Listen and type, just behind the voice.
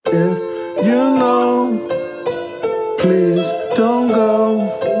If you know, please don't go.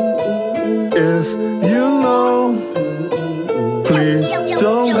 If you know, please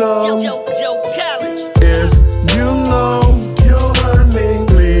don't go. If you know you hurt me,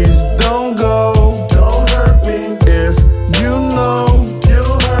 please don't go. Don't hurt me. If you know you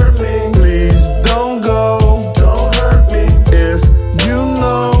hurt me, please don't go. Don't hurt me. If you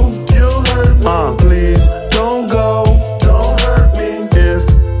know you hurt me, please don't go. Don't hurt me. If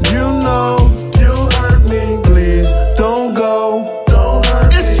you know you hurt me, please don't go. Don't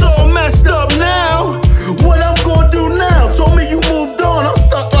hurt me. It's all messed up now. What I'm gonna do now? Told me you moved on. I'm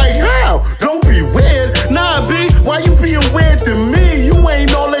stuck like how? Don't be weird. Nah, B, why you being weird to me? You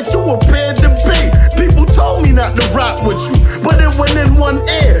ain't all that you appeared to be. People told me not to rock with you, but it went in one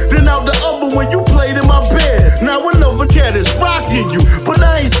ear, then out the other when you played in my bed. Now another cat is rocking you, but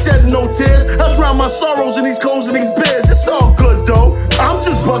I ain't shedding no tears. I drown my sorrows in these codes and these beers. It's all good though. I'm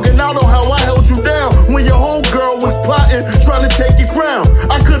just bugging out on how I held you down when your homegirl was plotting, trying to take your crown.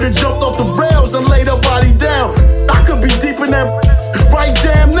 I could've jumped off the rails and laid her body down. I could be deep in that right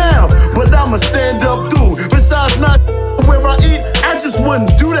damn now, but I'm a stand-up dude. Besides not where I eat, I just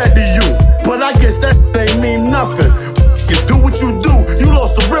wouldn't do that to you. But I guess that ain't mean nothing. You do what you do. You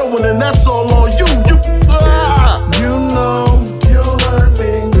lost a real one and that's all on you. You know you hurt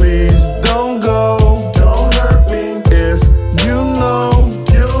me, please don't go. Don't hurt me. If you know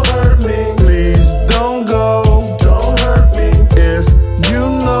you hurt me, please don't go. Don't hurt me. If you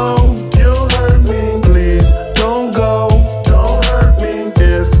know you hurt me, please don't go. Don't hurt me.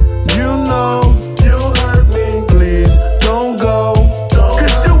 If you know you hurt me, please don't go.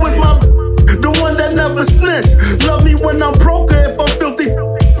 Cause you was the one that never snitched. Love me when I'm broke, if I'm filthy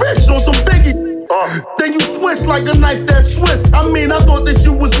rich on some biggie. Then you switch like a knife that Swiss. I mean, I thought that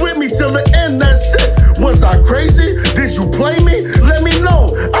you was with me till the end, that's it. Was I crazy? Did you play me? Let me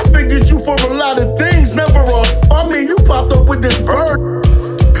know. I figured you for a lot of things, never on. I mean, you popped up with this bird.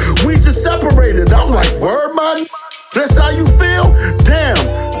 We just separated. I'm like, word, man? That's how you feel? Damn,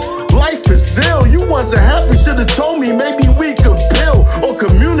 life is ill. You wasn't happy, should've told me. Maybe we could build or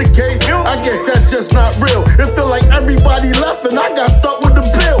communicate. I guess that's just not real. It feel like everybody left and I got stuck with the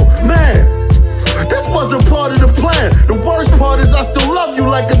bill. Man, this wasn't part of the plan. The worst part is I still love you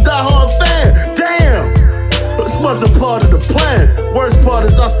like a diehard fan. Damn, this wasn't part of the plan. Worst part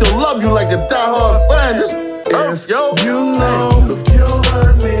is I still love you like a diehard fan. This If yo. you